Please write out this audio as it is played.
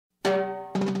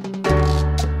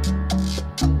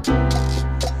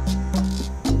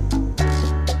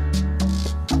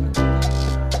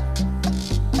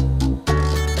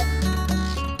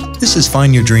This is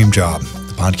Find Your Dream Job,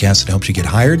 the podcast that helps you get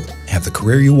hired, have the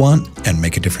career you want, and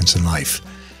make a difference in life.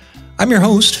 I'm your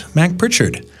host, Mac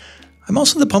Pritchard. I'm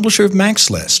also the publisher of Mac's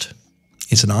List.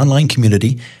 It's an online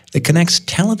community that connects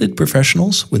talented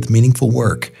professionals with meaningful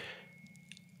work.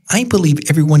 I believe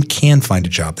everyone can find a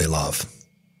job they love.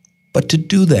 But to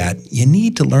do that, you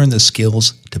need to learn the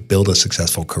skills to build a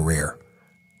successful career.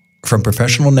 From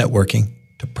professional networking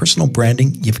to personal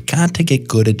branding, you've got to get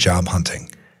good at job hunting.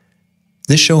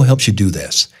 This show helps you do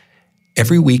this.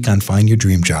 Every week on Find Your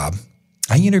Dream Job,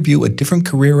 I interview a different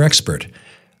career expert.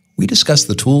 We discuss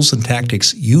the tools and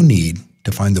tactics you need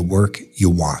to find the work you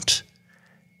want.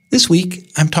 This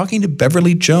week, I'm talking to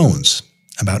Bev Jones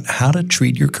about how to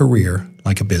treat your career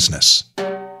like a business.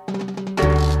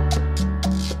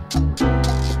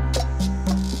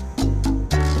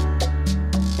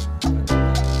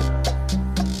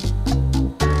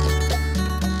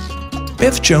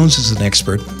 Bev Jones is an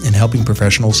expert in helping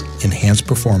professionals enhance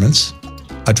performance,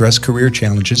 address career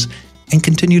challenges, and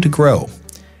continue to grow.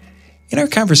 In our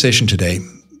conversation today,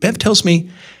 Bev tells me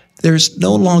there's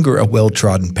no longer a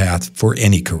well-trodden path for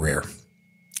any career,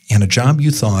 and a job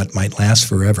you thought might last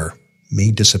forever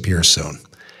may disappear soon.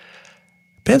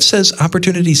 Bev says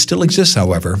opportunity still exists,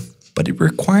 however, but it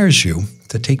requires you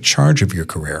to take charge of your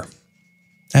career.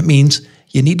 That means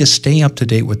you need to stay up to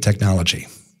date with technology,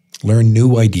 learn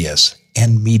new ideas,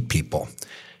 and meet people.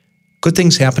 Good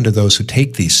things happen to those who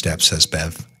take these steps, says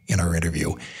Bev in our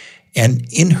interview. And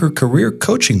in her career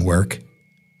coaching work,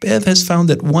 Bev has found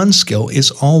that one skill is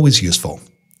always useful,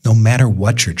 no matter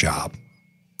what your job.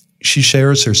 She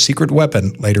shares her secret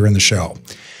weapon later in the show.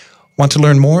 Want to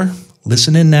learn more?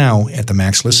 Listen in now at the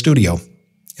Mac's List studio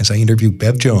as I interview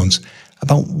Bev Jones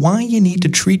about why you need to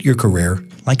treat your career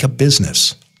like a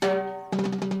business.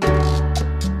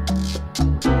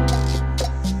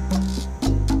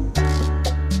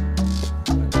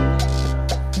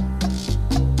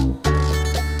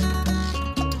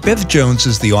 Bev Jones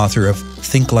is the author of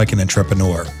Think Like an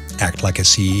Entrepreneur, Act Like a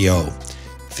CEO,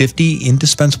 50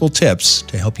 indispensable tips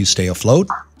to help you stay afloat,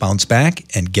 bounce back,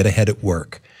 and get ahead at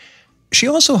work. She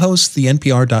also hosts the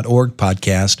NPR.org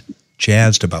podcast,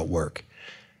 Jazzed About Work.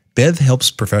 Bev helps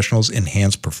professionals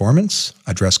enhance performance,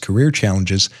 address career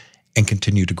challenges, and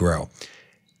continue to grow.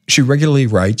 She regularly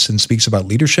writes and speaks about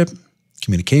leadership,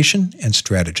 communication, and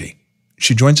strategy.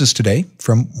 She joins us today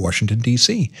from Washington,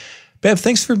 D.C. Bev,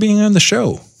 thanks for being on the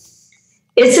show.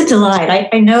 It's a delight.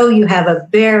 I know you have a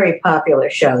very popular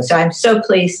show, so I'm so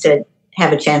pleased to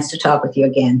have a chance to talk with you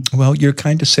again. Well, you're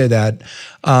kind to say that.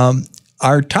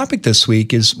 Our topic this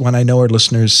week is one I know our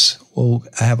listeners will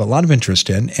have a lot of interest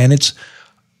in, and it's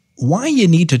why you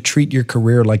need to treat your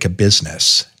career like a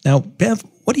business. Now, Bev,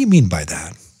 what do you mean by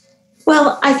that?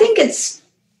 Well, I think it's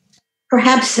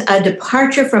perhaps a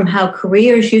departure from how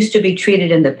careers used to be treated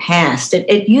in the past.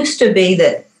 It used to be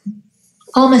that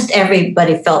almost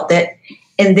everybody felt that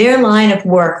in their line of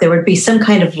work, there would be some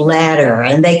kind of ladder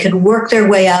and they could work their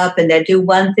way up and they'd do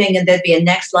one thing and there'd be a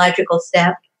next logical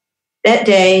step. That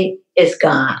day is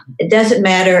gone. It doesn't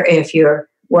matter if you're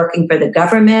working for the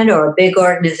government or a big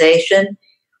organization.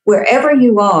 Wherever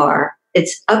you are,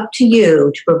 it's up to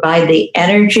you to provide the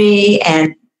energy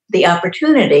and the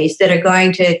opportunities that are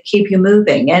going to keep you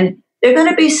moving. And they're going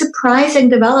to be surprising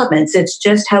developments. It's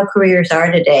just how careers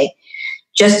are today,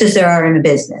 just as there are in a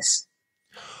business.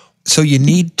 So you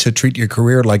need to treat your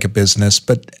career like a business,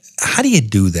 but how do you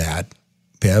do that,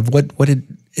 Bev? What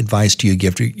advice do you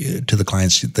give to the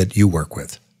clients that you work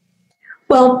with?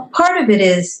 Well, part of it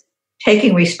is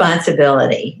taking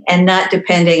responsibility and not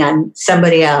depending on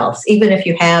somebody else, even if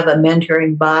you have a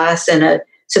mentoring boss and a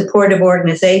supportive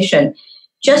organization.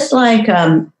 Just like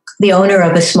the owner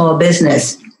of a small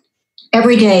business,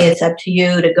 every day it's up to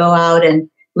you to go out and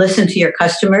listen to your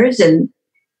customers and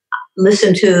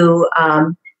listen to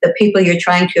the people you're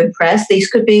trying to impress. These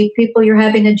could be people you're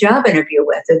having a job interview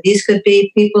with, or these could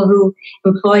be people who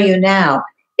employ you now.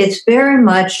 It's very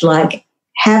much like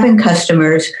having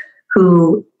customers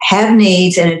who have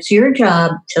needs, and it's your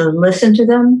job to listen to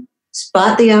them,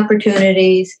 spot the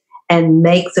opportunities, and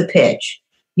make the pitch.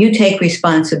 You take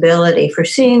responsibility for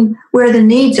seeing where the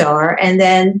needs are, and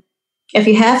then if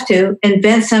you have to,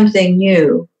 invent something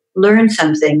new, learn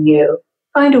something new,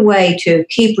 find a way to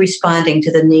keep responding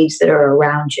to the needs that are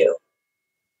around you.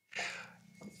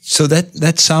 So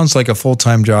that sounds like a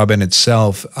full-time job in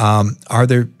itself. Are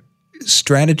there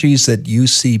strategies that you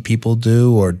see people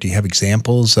do, or do you have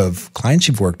examples of clients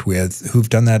you've worked with who've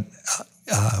done that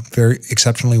very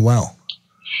exceptionally well?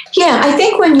 Yeah, I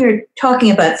think when you're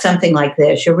talking about something like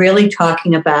this, you're really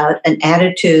talking about an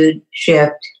attitude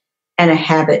shift and a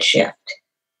habit shift.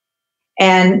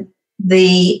 And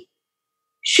the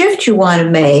shift you want to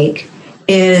make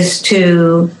is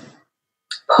to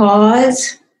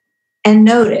pause and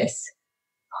notice,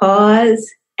 pause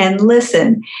and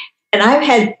listen. And I've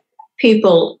had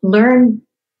people learn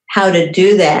how to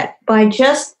do that by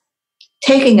just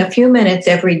taking a few minutes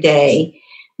every day.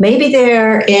 Maybe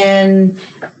they're in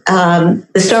the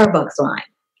Starbucks line,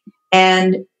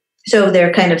 and so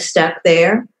they're kind of stuck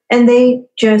there, and they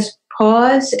just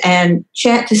pause and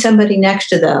chat to somebody next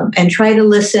to them and try to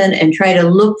listen and try to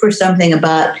look for something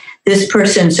about this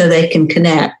person so they can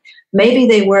connect. Maybe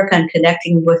they work on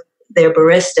connecting with their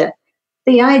barista.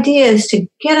 The idea is to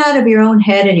get out of your own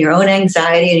head and your own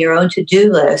anxiety and your own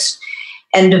to-do list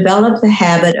and develop the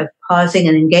habit of pausing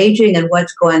and engaging in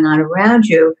what's going on around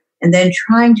you, and then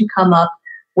trying to come up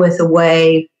with a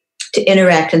way to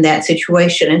interact in that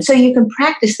situation. And so you can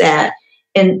practice that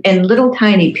in little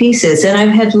tiny pieces. And I've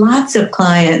had lots of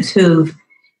clients who've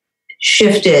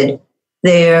shifted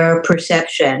their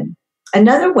perception.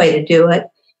 Another way to do it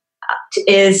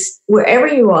is wherever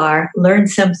you are, learn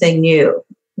something new.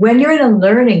 When you're in a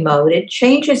learning mode, it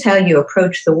changes how you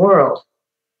approach the world.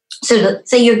 So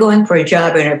say you're going for a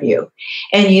job interview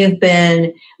and you've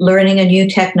been learning a new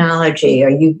technology, or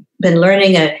you've been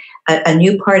learning a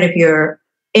new part of your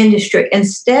industry.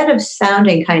 Instead of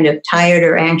sounding kind of tired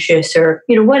or anxious or,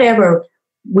 whatever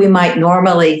we might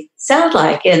normally sound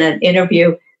like in an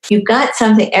interview, you've got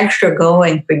something extra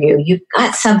going for you. You've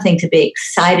got something to be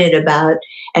excited about,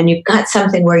 and you've got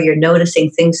something where you're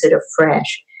noticing things that are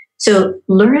fresh. So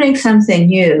learning something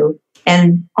new,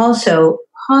 and also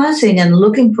pausing and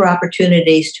looking for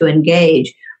opportunities to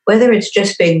engage, whether it's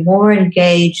just being more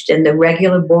engaged in the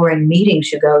regular boring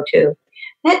meetings you go to,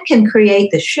 that can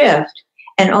create the shift.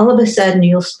 And all of a sudden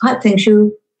you'll spot things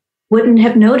you wouldn't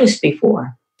have noticed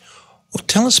before. Well,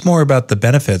 tell us more about the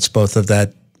benefits, both of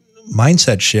that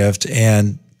mindset shift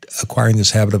and acquiring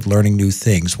this habit of learning new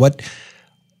things. What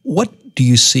do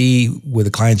you see with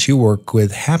the clients you work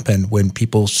with happen when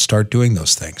people start doing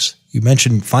those things? You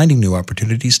mentioned finding new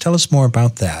opportunities. Tell us more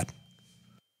about that.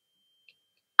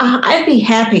 I'd be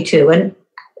happy to. And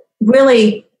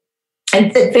really,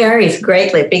 it varies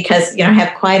greatly because, I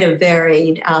have quite a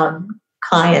varied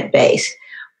client base.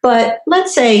 But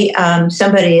let's say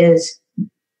somebody is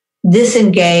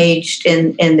disengaged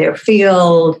in their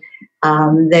field.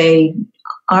 They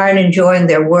aren't enjoying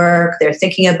their work. They're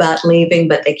thinking about leaving,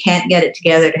 but they can't get it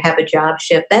together to have a job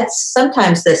shift. That's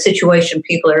sometimes the situation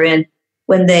people are in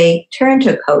when they turn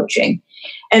to coaching.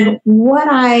 And what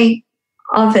I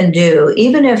often do,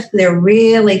 even if they're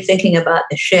really thinking about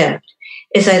the shift,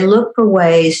 is I look for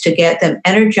ways to get them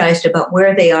energized about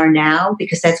where they are now,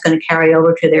 because that's going to carry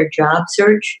over to their job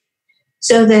search.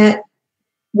 So that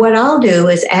what I'll do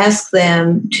is ask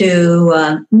them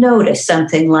to notice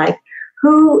something like,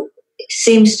 who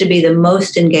seems to be the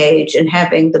most engaged and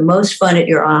having the most fun at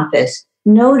your office?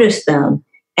 Notice them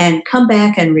and come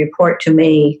back and report to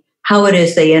me how it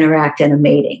is they interact in a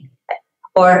meeting.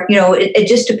 Or, it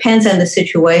just depends on the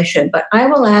situation. But I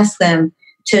will ask them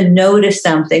to notice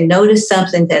something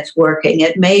that's working.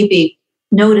 It may be,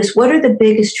 notice what are the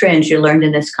biggest trends you learned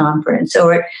in this conference?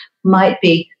 Or it might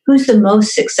be, who's the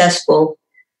most successful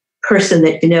person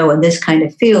that you know in this kind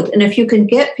of field? And if you can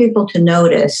get people to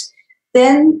notice,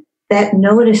 then that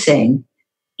noticing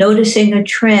a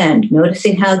trend,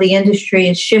 noticing how the industry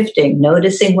is shifting,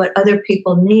 noticing what other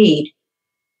people need.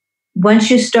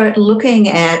 Once you start looking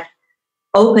at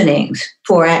openings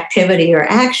for activity or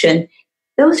action,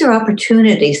 those are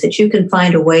opportunities that you can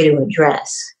find a way to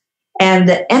address. And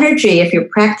the energy, if you're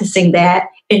practicing that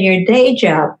in your day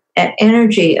job, that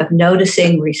energy of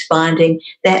noticing, responding,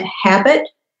 that habit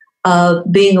of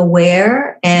being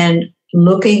aware and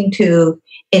looking to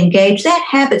engage, that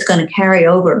habit's going to carry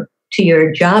over to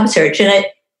your job search. And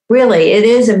it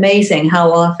is amazing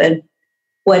how often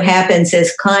what happens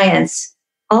is clients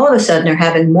all of a sudden are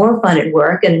having more fun at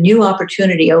work, and a new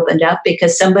opportunity opened up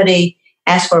because somebody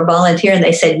asked for a volunteer and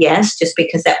they said yes, just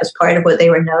because that was part of what they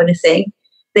were noticing.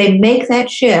 They make that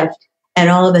shift, and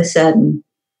all of a sudden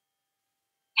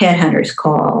headhunters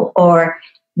call, or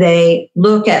they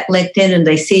look at LinkedIn and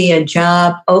they see a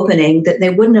job opening that they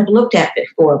wouldn't have looked at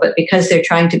before, but because they're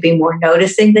trying to be more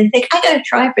noticing, they think, I got to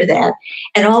try for that.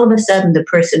 And all of a sudden the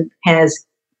person has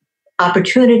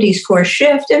opportunities for a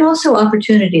shift and also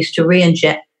opportunities to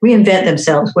reinvent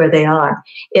themselves where they are.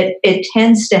 It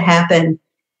tends to happen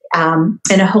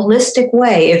in a holistic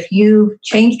way if you've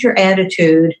changed your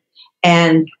attitude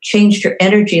and changed your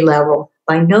energy level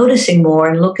by noticing more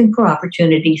and looking for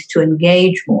opportunities to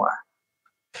engage more.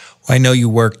 Well, I know you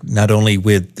work not only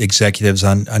with executives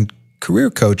on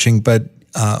career coaching, but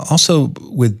also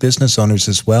with business owners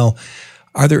as well.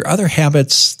 Are there other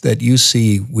habits that you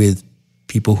see with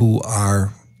people who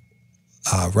are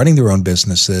running their own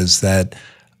businesses that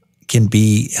can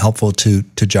be helpful to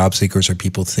job seekers or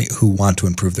people who want to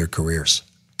improve their careers?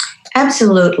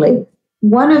 Absolutely.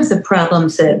 One of the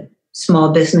problems that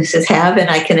small businesses have, and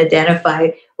I can identify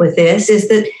with this, is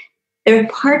that there are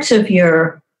parts of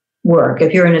your work,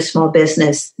 if you're in a small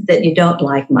business, that you don't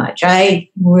like much. I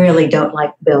really don't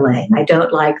like billing. I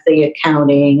don't like the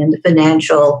accounting and the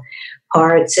financial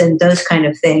parts and those kind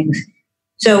of things.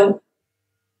 So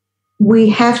we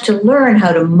have to learn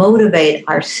how to motivate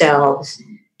ourselves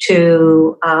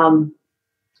to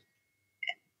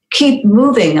keep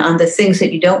moving on the things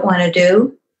that you don't want to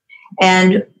do.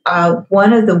 And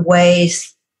one of the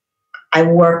ways I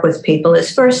work with people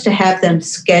is first to have them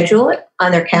schedule it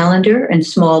on their calendar in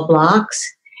small blocks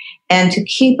and to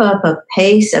keep up a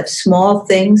pace of small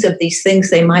things, of these things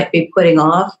they might be putting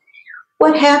off.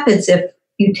 What happens if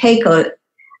you take a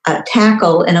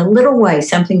tackle in a little way,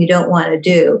 something you don't want to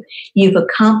do, you've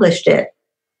accomplished it,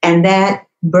 and that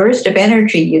burst of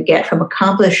energy you get from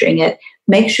accomplishing it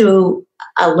makes you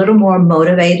a little more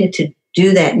motivated to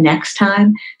do that next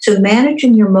time. So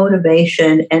managing your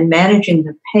motivation and managing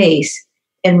the pace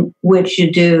in which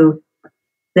you do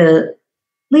the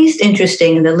least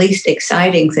interesting and the least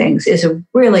exciting things is a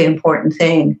really important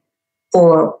thing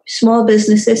for small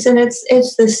businesses. And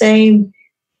it's the same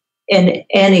in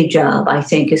any job, I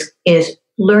think, is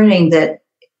learning that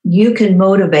you can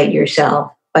motivate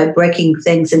yourself by breaking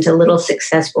things into little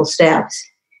successful steps.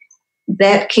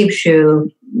 That keeps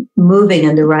you moving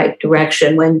in the right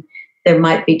direction when there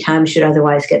might be times you'd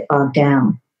otherwise get bogged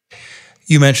down.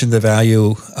 You mentioned the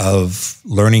value of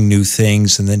learning new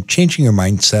things and then changing your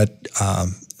mindset,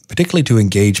 particularly to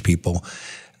engage people.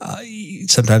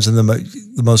 Sometimes in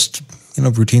the most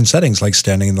routine settings, like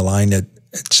standing in the line at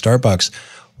Starbucks.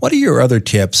 What are your other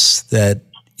tips that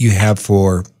you have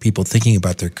for people thinking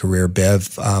about their career, Bev,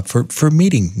 for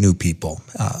meeting new people?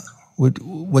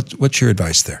 What's your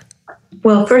advice there?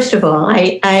 Well, first of all,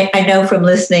 I know from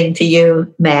listening to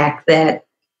you, Mac, that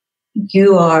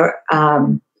you are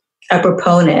a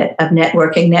proponent of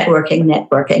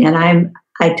networking, and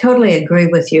I totally agree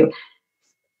with you.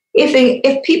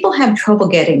 If people have trouble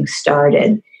getting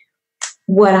started,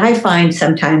 what I find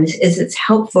sometimes is it's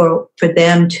helpful for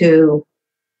them to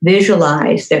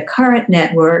visualize their current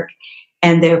network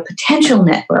and their potential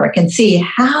network and see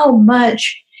how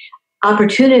much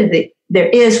opportunity there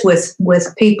is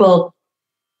with people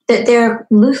that they're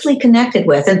loosely connected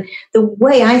with. And the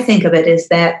way I think of it is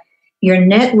that your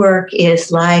network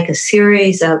is like a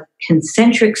series of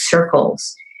concentric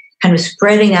circles kind of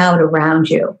spreading out around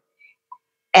you.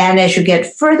 And as you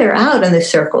get further out in the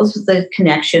circles, the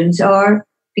connections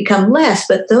become less,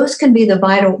 but those can be the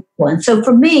vital ones. So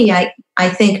for me, I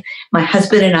think my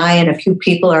husband and I and a few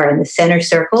people are in the center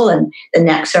circle, and the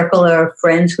next circle are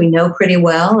friends we know pretty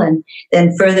well. And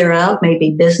then further out,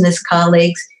 maybe business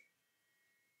colleagues.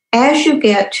 As you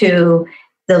get to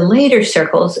the later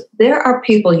circles, there are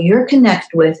people you're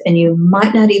connected with and you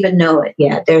might not even know it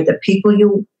yet. They're the people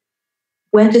you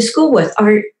went to school with,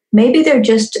 or maybe they're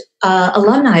just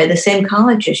alumni of the same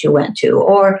college as you went to,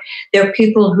 or they're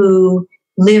people who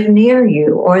live near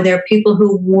you, or they're people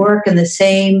who work in the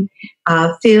same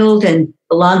field and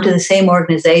belong to the same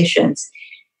organizations.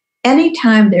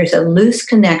 Anytime there's a loose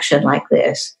connection like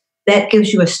this, that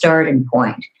gives you a starting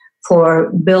point for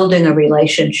building a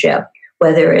relationship,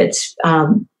 whether it's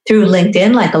through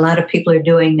LinkedIn, like a lot of people are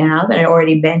doing now that I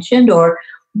already mentioned, or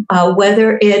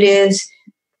whether it is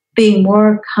being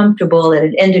more comfortable at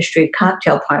an industry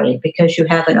cocktail party because you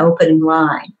have an opening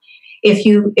line. If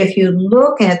you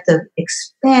look at the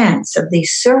expanse of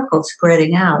these circles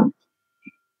spreading out,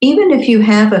 even if you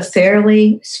have a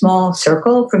fairly small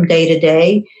circle from day to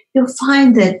day, you'll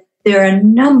find that there are a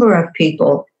number of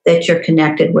people that you're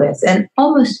connected with, and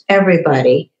almost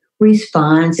everybody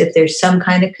responds if there's some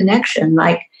kind of connection.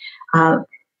 Like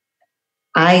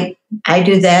I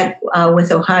do that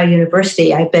with Ohio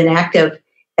University. I've been active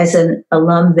as an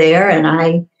alum there, and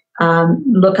I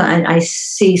look and I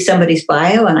see somebody's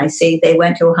bio and I see they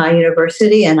went to Ohio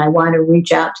University, and I want to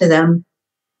reach out to them.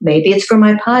 Maybe it's for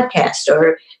my podcast,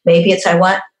 or maybe it's I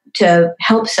want to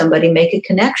help somebody make a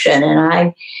connection,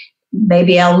 and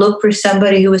maybe I'll look for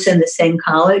somebody who was in the same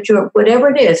college, or whatever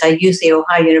it is. I use the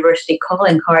Ohio University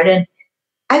calling card, and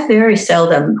I very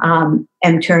seldom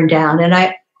am turned down, and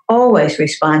I always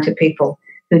respond to people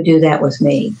who do that with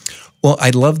me. Well, I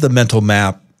love the mental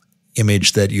map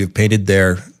image that you've painted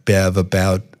there, Bev,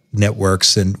 about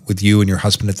networks and with you and your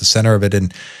husband at the center of it,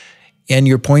 and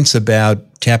your points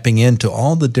about tapping into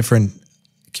all the different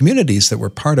communities that we're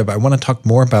part of. I want to talk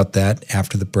more about that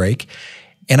after the break.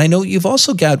 And I know you've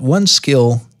also got one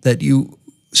skill that you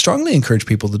strongly encourage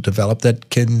people to develop that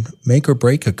can make or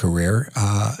break a career.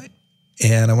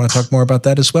 And I want to talk more about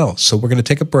that as well. So we're going to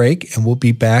take a break, and we'll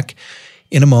be back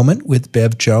in a moment with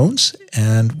Bev Jones.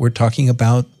 And we're talking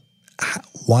about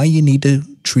why you need to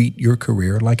treat your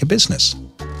career like a business.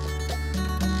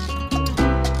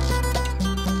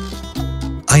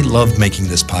 I love making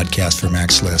this podcast for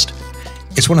Max List.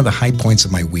 It's one of the high points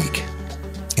of my week.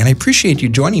 And I appreciate you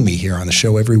joining me here on the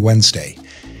show every Wednesday.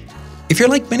 If you're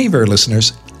like many of our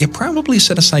listeners, you probably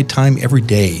set aside time every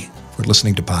day for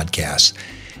listening to podcasts.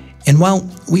 And while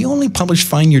we only publish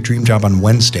Find Your Dream Job on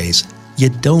Wednesdays, you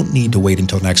don't need to wait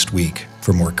until next week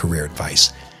for more career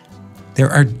advice. There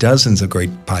are dozens of great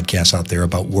podcasts out there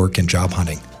about work and job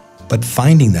hunting, but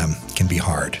finding them can be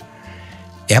hard.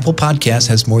 Apple Podcasts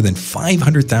has more than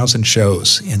 500,000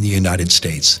 shows in the United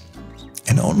States,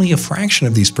 and only a fraction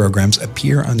of these programs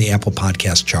appear on the Apple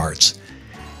Podcast charts.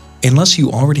 Unless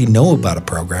you already know about a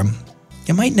program,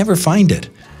 you might never find it.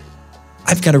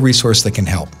 I've got a resource that can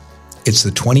help. It's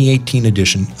the 2018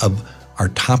 edition of our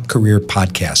Top Career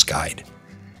Podcast Guide.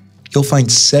 You'll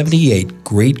find 78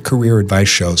 great career advice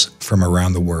shows from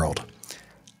around the world.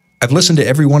 I've listened to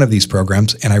every one of these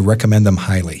programs, and I recommend them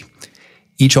highly.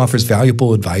 Each offers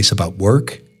valuable advice about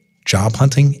work, job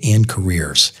hunting, and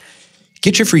careers.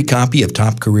 Get your free copy of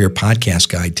Top Career Podcast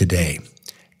Guide today.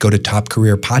 Go to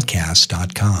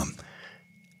topcareerpodcast.com.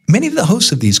 Many of the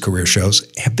hosts of these career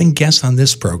shows have been guests on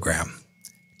this program.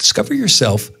 Discover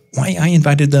yourself why I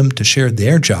invited them to share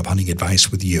their job hunting advice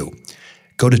with you.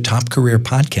 Go to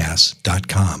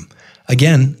topcareerpodcast.com.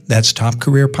 Again, that's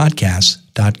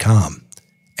topcareerpodcast.com.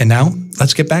 And now,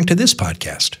 let's get back to this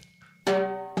podcast.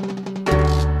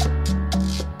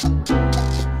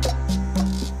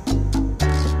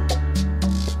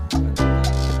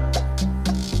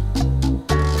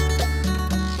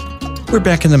 We're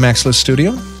back in the Max List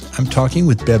studio. I'm talking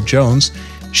with Bev Jones.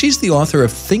 She's the author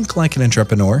of Think Like an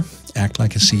Entrepreneur, Act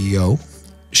Like a CEO.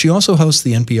 She also hosts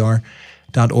the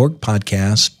NPR.org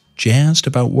podcast, Jazzed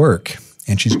About Work,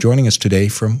 and she's joining us today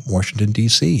from Washington,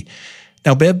 D.C.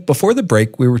 Now, Bev, before the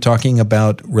break, we were talking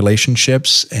about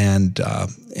relationships and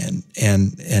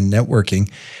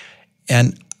networking,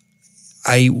 and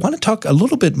I want to talk a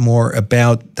little bit more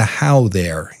about the how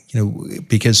there.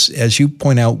 Because as you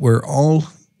point out, we're all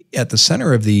at the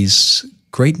center of these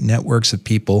great networks of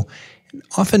people.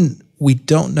 Often we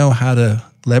don't know how to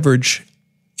leverage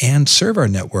and serve our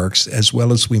networks as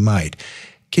well as we might.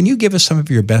 Can you give us some of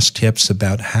your best tips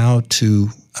about how to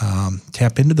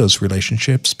tap into those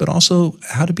relationships, but also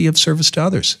how to be of service to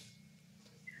others?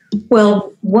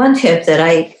 Well, one tip that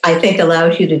I think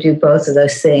allows you to do both of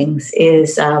those things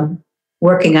is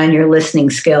working on your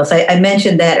listening skills. I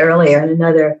mentioned that earlier in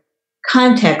another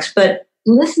context, but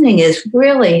listening is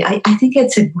really, I think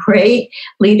it's a great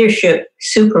leadership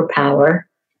superpower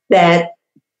that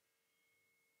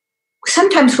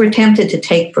sometimes we're tempted to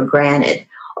take for granted,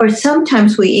 or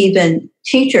sometimes we even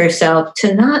teach ourselves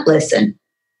to not listen.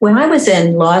 When I was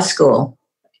in law school,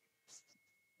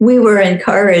 we were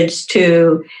encouraged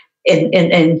to,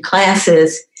 in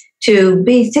classes, to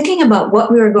be thinking about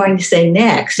what we were going to say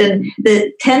next. And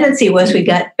the tendency was we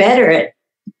got better at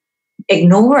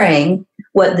ignoring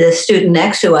what the student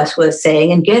next to us was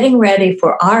saying and getting ready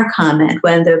for our comment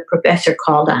when the professor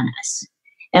called on us.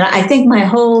 And I think my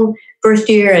whole first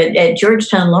year at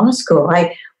Georgetown Law School,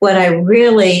 what I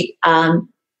really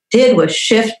did was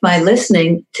shift my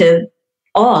listening to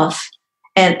off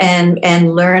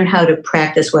and learn how to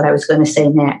practice what I was going to say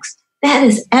next. That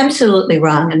is absolutely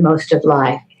wrong in most of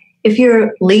life. If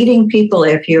you're leading people,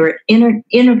 if you're in an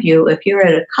interview, if you're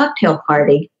at a cocktail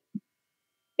party,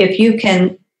 if you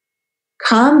can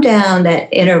calm down that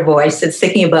inner voice that's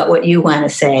thinking about what you want to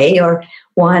say or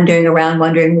wandering around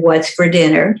wondering what's for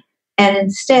dinner, and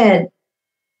instead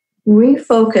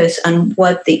refocus on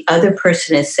what the other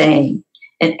person is saying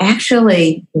and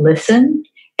actually listen.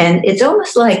 And it's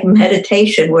almost like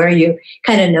meditation where you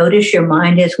kind of notice your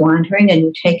mind is wandering and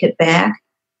you take it back.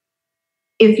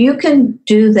 If you can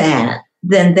do that,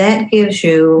 then that gives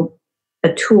you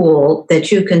a tool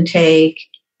that you can take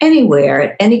anywhere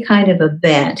at any kind of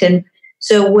event. And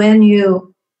so when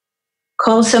you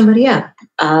call somebody up,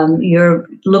 you're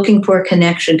looking for a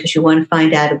connection because you want to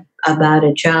find out about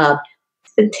a job.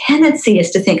 The tendency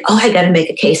is to think, oh, I got to make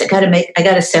a case. I got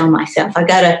to sell myself. I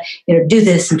got to, do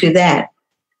this and do that.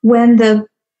 When the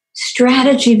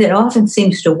strategy that often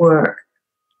seems to work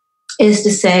is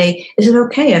to say, is it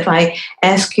okay if I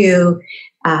ask you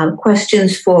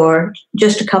questions for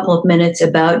just a couple of minutes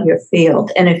about your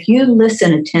field. And if you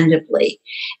listen attentively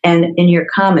and in your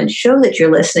comments show that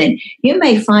you're listening, you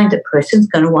may find the person's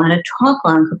going to want to talk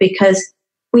longer because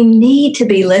we need to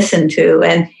be listened to.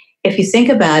 And if you think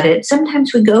about it,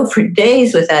 sometimes we go for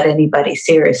days without anybody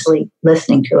seriously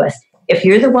listening to us. If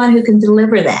you're the one who can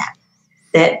deliver that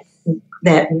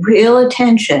real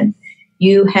attention,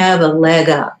 you have a leg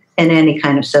up in any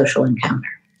kind of social encounter.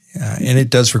 And it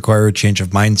does require a change of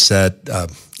mindset.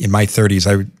 In my 30s,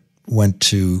 I went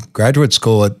to graduate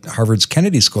school at Harvard's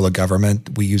Kennedy School of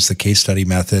Government. We used the case study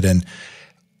method, and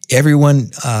everyone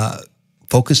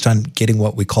focused on getting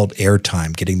what we called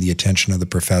airtime, getting the attention of the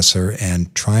professor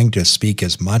and trying to speak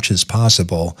as much as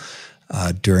possible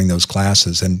during those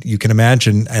classes. And you can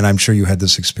imagine, and I'm sure you had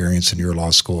this experience in your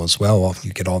law school as well,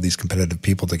 you get all these competitive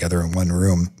people together in one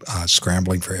room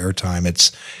scrambling for airtime.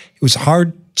 It was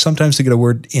hard sometimes to get a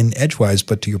word in edgewise,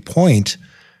 but to your point,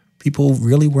 people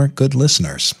really weren't good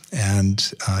listeners.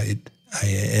 And I've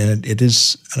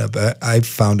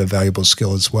found a valuable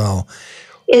skill as well.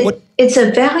 It's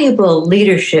a valuable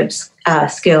leadership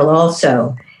skill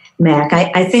also, Mac.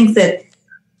 I think that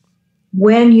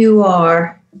when you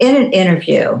are in an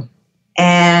interview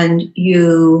and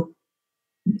you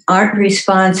aren't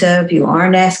responsive, you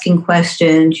aren't asking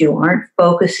questions, you aren't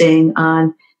focusing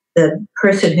on the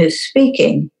person who's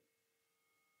speaking,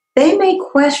 they may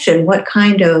question what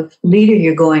kind of leader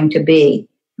you're going to be.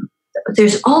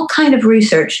 There's all kind of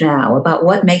research now about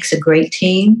what makes a great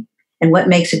team and what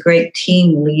makes a great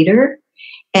team leader.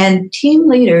 And team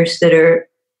leaders that are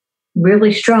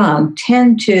really strong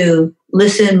tend to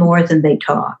listen more than they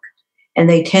talk. And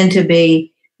they tend to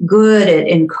be good at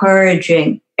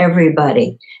encouraging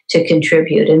everybody to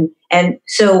contribute. And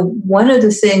so one of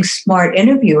the things smart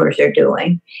interviewers are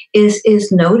doing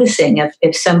is noticing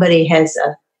if somebody has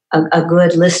a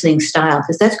good listening style,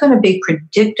 because that's going to be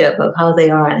predictive of how they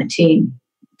are on a team.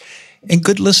 And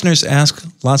good listeners ask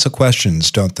lots of questions,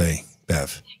 don't they,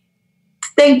 Bev?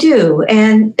 They do.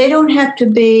 And they don't have to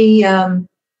be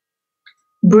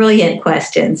brilliant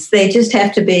questions. They just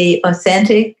have to be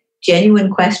authentic,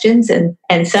 genuine questions.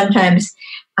 And sometimes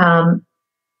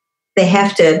they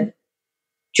have to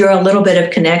draw a little bit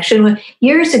of connection.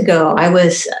 Years ago, I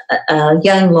was a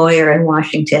young lawyer in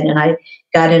Washington, and I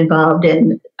got involved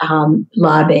in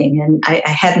lobbying. And I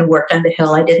hadn't worked on the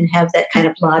Hill. I didn't have that kind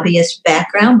of lobbyist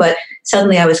background, but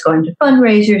suddenly I was going to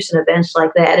fundraisers and events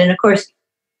like that. And of course,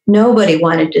 nobody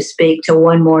wanted to speak to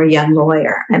one more young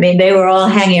lawyer. I mean, they were all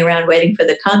hanging around waiting for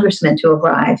the congressman to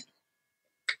arrive.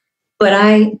 But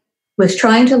I was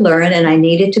trying to learn, and I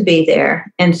needed to be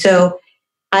there. And so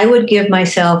I would give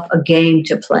myself a game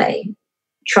to play,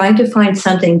 trying to find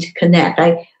something to connect.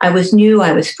 I was new,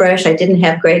 I was fresh, I didn't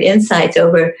have great insights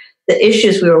over the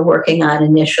issues we were working on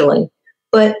initially.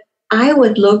 But I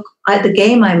would look at the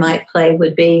game I might play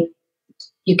would be,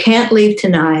 you can't leave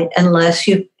tonight unless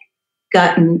you've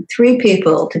gotten 3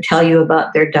 people to tell you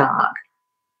about their dog.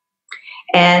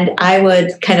 And I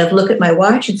would kind of look at my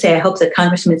watch and say, I hope the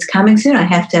congressman's coming soon. I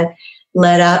have to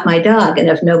let out my dog. And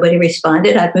if nobody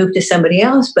responded, I'd move to somebody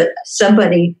else. But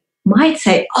somebody might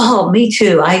say, oh, me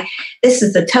too. This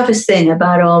is the toughest thing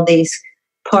about all these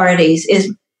parties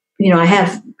is,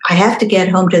 I have to get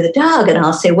home to the dog. And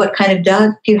I'll say, what kind of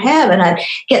dog do you have? And I'd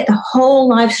get the whole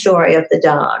life story of the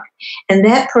dog. And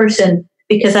that person,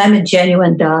 because I'm a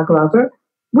genuine dog lover,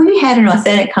 we had an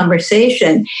authentic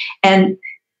conversation. And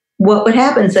what would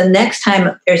happen is the next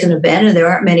time there's an event and there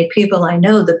aren't many people I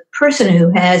know, the person who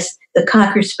has the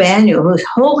Cocker Spaniel, whose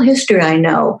whole history I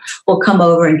know, will come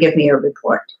over and give me a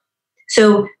report.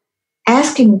 So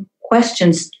asking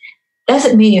questions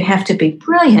doesn't mean you have to be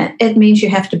brilliant. It means you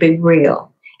have to be real.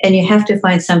 And you have to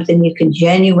find something you can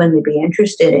genuinely be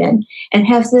interested in and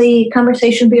have the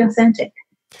conversation be authentic.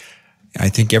 I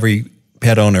think every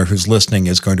pet owner who's listening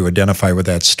is going to identify with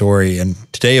that story. And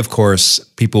today, of course,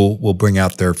 people will bring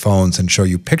out their phones and show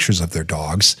you pictures of their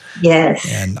dogs.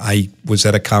 Yes. And I was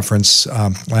at a conference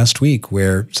last week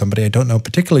where somebody I don't know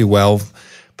particularly well,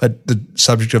 but the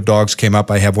subject of dogs came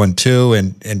up. I have one too.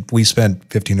 And we spent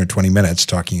 15 or 20 minutes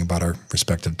talking about our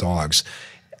respective dogs.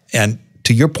 And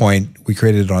to your point, we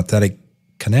created an authentic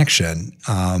connection.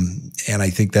 And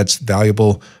I think that's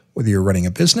valuable whether you're running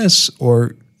a business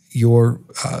or you're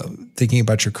thinking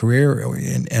about your career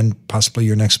and possibly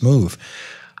your next move.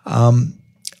 Are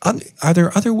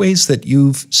there other ways that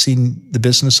you've seen the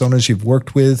business owners you've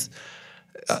worked with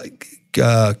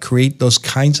create those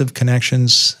kinds of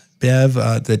connections, Bev,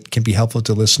 that can be helpful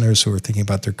to listeners who are thinking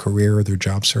about their career or their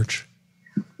job search?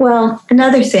 Well,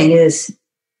 another thing is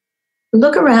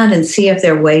look around and see if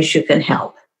there are ways you can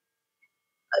help.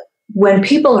 when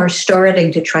people are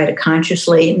starting to try to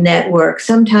consciously network,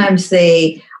 sometimes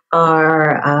they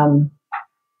are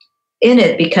in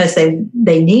it because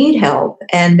they need help,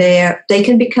 and they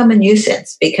can become a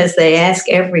nuisance because they ask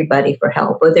everybody for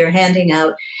help, or they're handing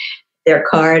out their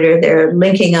card, or they're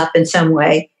linking up in some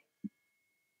way.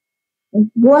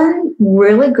 One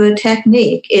really good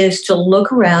technique is to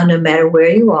look around no matter where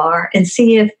you are and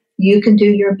see if you can do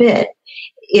your bit.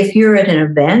 If you're at an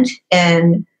event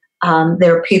and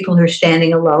there are people who are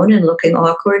standing alone and looking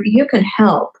awkward, you can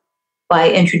help by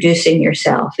introducing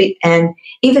yourself. And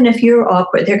even if you're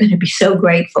awkward, they're going to be so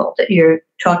grateful that you're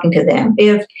talking to them.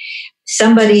 If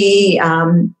somebody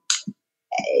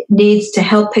needs to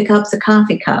help pick up the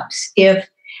coffee cups, if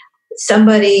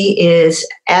somebody is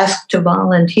asked to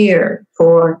volunteer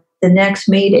for the next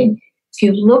meeting, if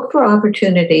you look for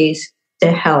opportunities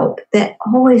to help, that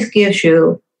always gives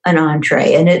you an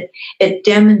entree, and it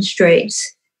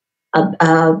demonstrates,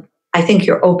 I think,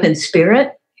 your open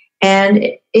spirit, and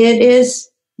it is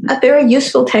a very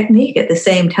useful technique at the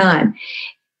same time.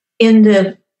 In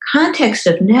the context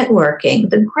of networking,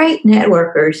 the great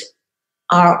networkers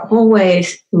are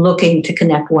always looking to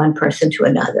connect one person to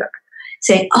another,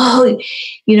 saying, oh,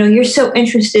 you're so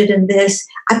interested in this.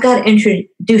 I've got to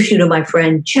introduce you to my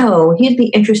friend Joe. He'd be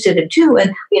interested in too.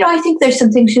 And, I think there's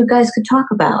some things you guys could talk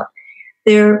about.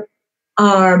 There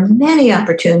are many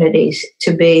opportunities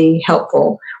to be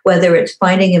helpful, whether it's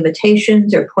finding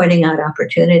invitations or pointing out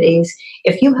opportunities.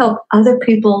 If you help other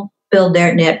people build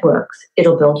their networks,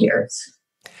 it'll build yours.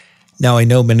 Now, I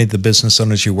know many of the business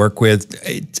owners you work with,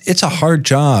 it's a hard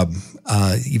job,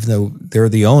 even though they're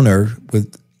the owner.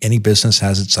 With any business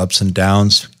has its ups and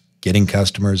downs, getting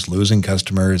customers, losing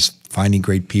customers, finding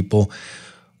great people.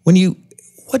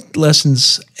 What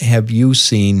lessons have you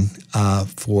seen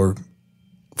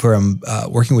from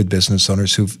working with business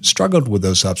owners who've struggled with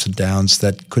those ups and downs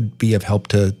that could be of help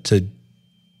to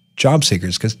job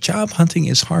seekers? Because job hunting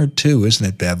is hard too, isn't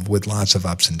it, Bev, with lots of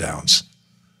ups and downs?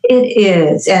 It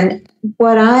is. And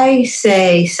what I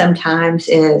say sometimes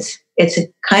is it's a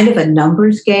kind of a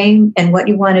numbers game, and what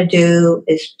you want to do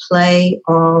is play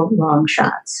all long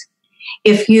shots.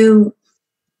 If you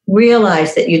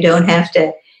realize that you don't have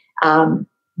to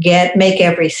make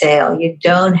every sale, you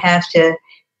don't have to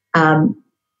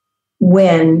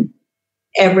win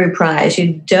every prize,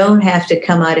 you don't have to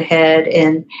come out ahead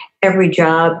in every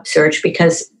job search,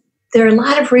 because there are a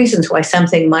lot of reasons why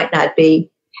something might not be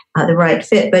the right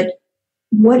fit. But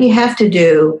what you have to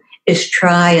do is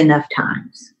try enough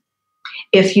times.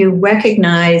 If you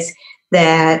recognize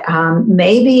that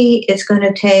maybe it's going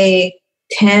to take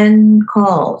 10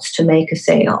 calls to make a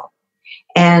sale,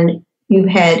 and you've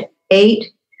had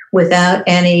 8 without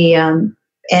any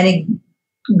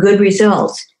good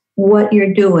results, what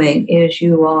you're doing is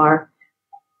you are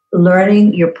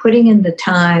learning, you're putting in the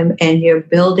time, and you're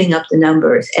building up the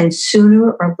numbers. And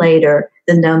sooner or later,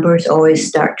 the numbers always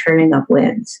start turning up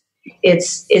wins.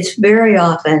 It's very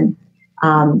often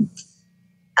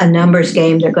a numbers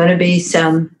game. There are going to be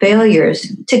some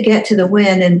failures to get to the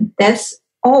win, and that's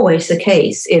always the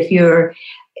case. If you're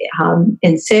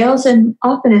in sales, and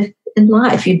often in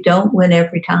life, you don't win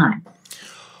every time.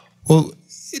 Well,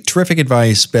 terrific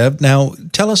advice, Bev. Now,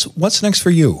 tell us, what's next for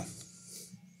you?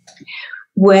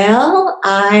 Well,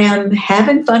 I am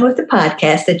having fun with the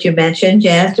podcast that you mentioned,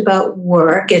 Jazzed About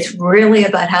Work. It's really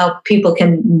about how people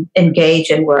can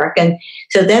engage in work. And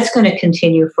so that's going to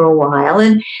continue for a while.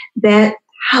 And that,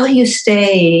 how do you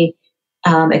stay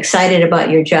excited about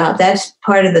your job? That's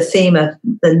part of the theme of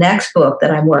the next book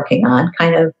that I'm working on,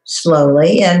 kind of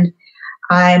slowly. And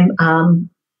I'm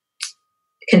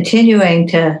continuing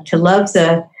to love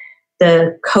the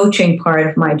coaching part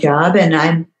of my job. And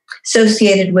I'm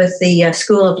associated with the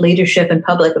School of Leadership and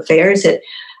Public Affairs at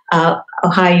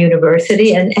Ohio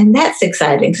University, and that's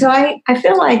exciting. So I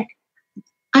feel like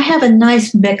I have a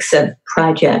nice mix of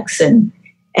projects and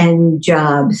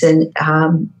jobs, and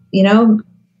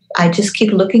I just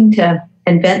keep looking to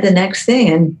invent the next thing,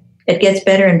 and it gets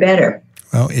better and better.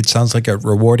 Well, it sounds like a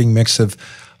rewarding mix of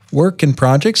work and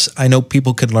projects. I know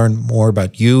people can learn more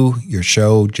about you, your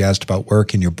show, Jazzed About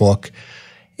Work, and your book,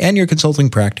 and your consulting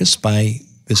practice by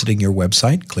visiting your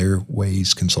website,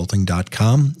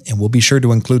 clearwaysconsulting.com. And we'll be sure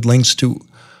to include links to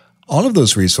all of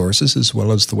those resources as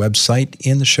well as the website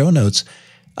in the show notes.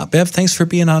 Bev, thanks for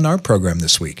being on our program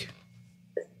this week.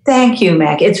 Thank you,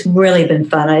 Mac. It's really been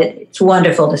fun. It's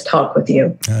wonderful to talk with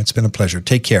you. It's been a pleasure.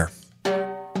 Take care.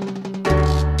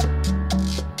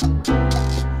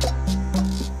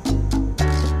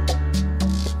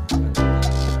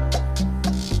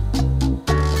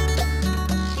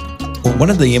 One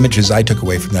of the images I took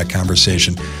away from that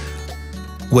conversation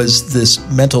was this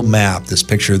mental map, this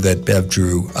picture that Bev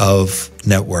drew of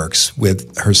networks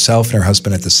with herself and her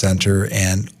husband at the center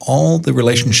and all the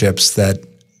relationships that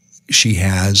she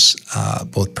has,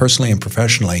 both personally and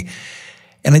professionally.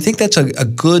 And I think that's a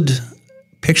good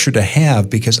picture to have,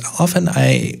 because often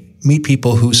I meet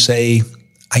people who say,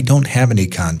 I don't have any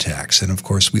contacts. And of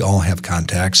course, we all have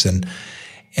contacts. And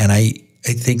I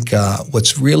think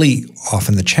what's really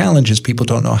often the challenge is people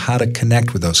don't know how to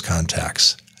connect with those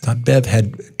contacts. I thought Bev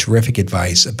had terrific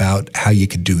advice about how you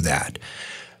could do that.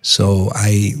 So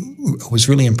I was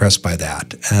really impressed by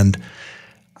that. And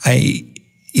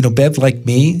Bev, like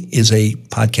me, is a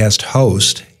podcast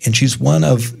host, and she's one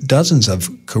of dozens of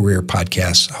career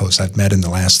podcast hosts I've met in the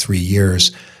last 3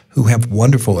 years who have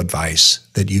wonderful advice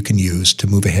that you can use to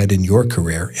move ahead in your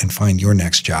career and find your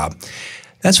next job.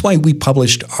 That's why we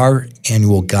published our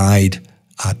annual guide,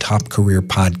 Top Career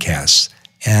Podcasts.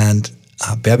 And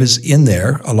Bev is in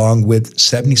there along with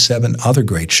 77 other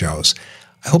great shows.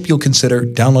 I hope you'll consider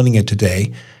downloading it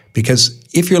today, because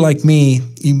if you're like me,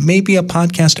 you may be a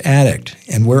podcast addict,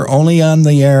 and we're only on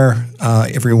the air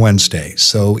every Wednesday.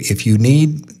 So if you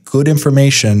need good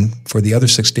information for the other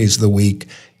 6 days of the week,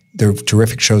 there are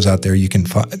terrific shows out there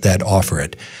that offer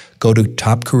it. Go to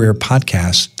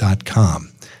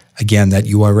topcareerpodcast.com. Again, that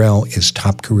URL is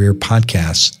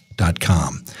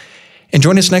topcareerpodcast.com. And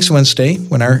join us next Wednesday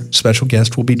when our special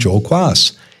guest will be Joel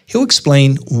Quass. He'll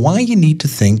explain why you need to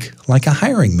think like a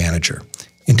hiring manager.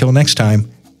 Until next time,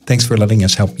 thanks for letting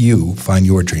us help you find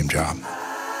your dream job.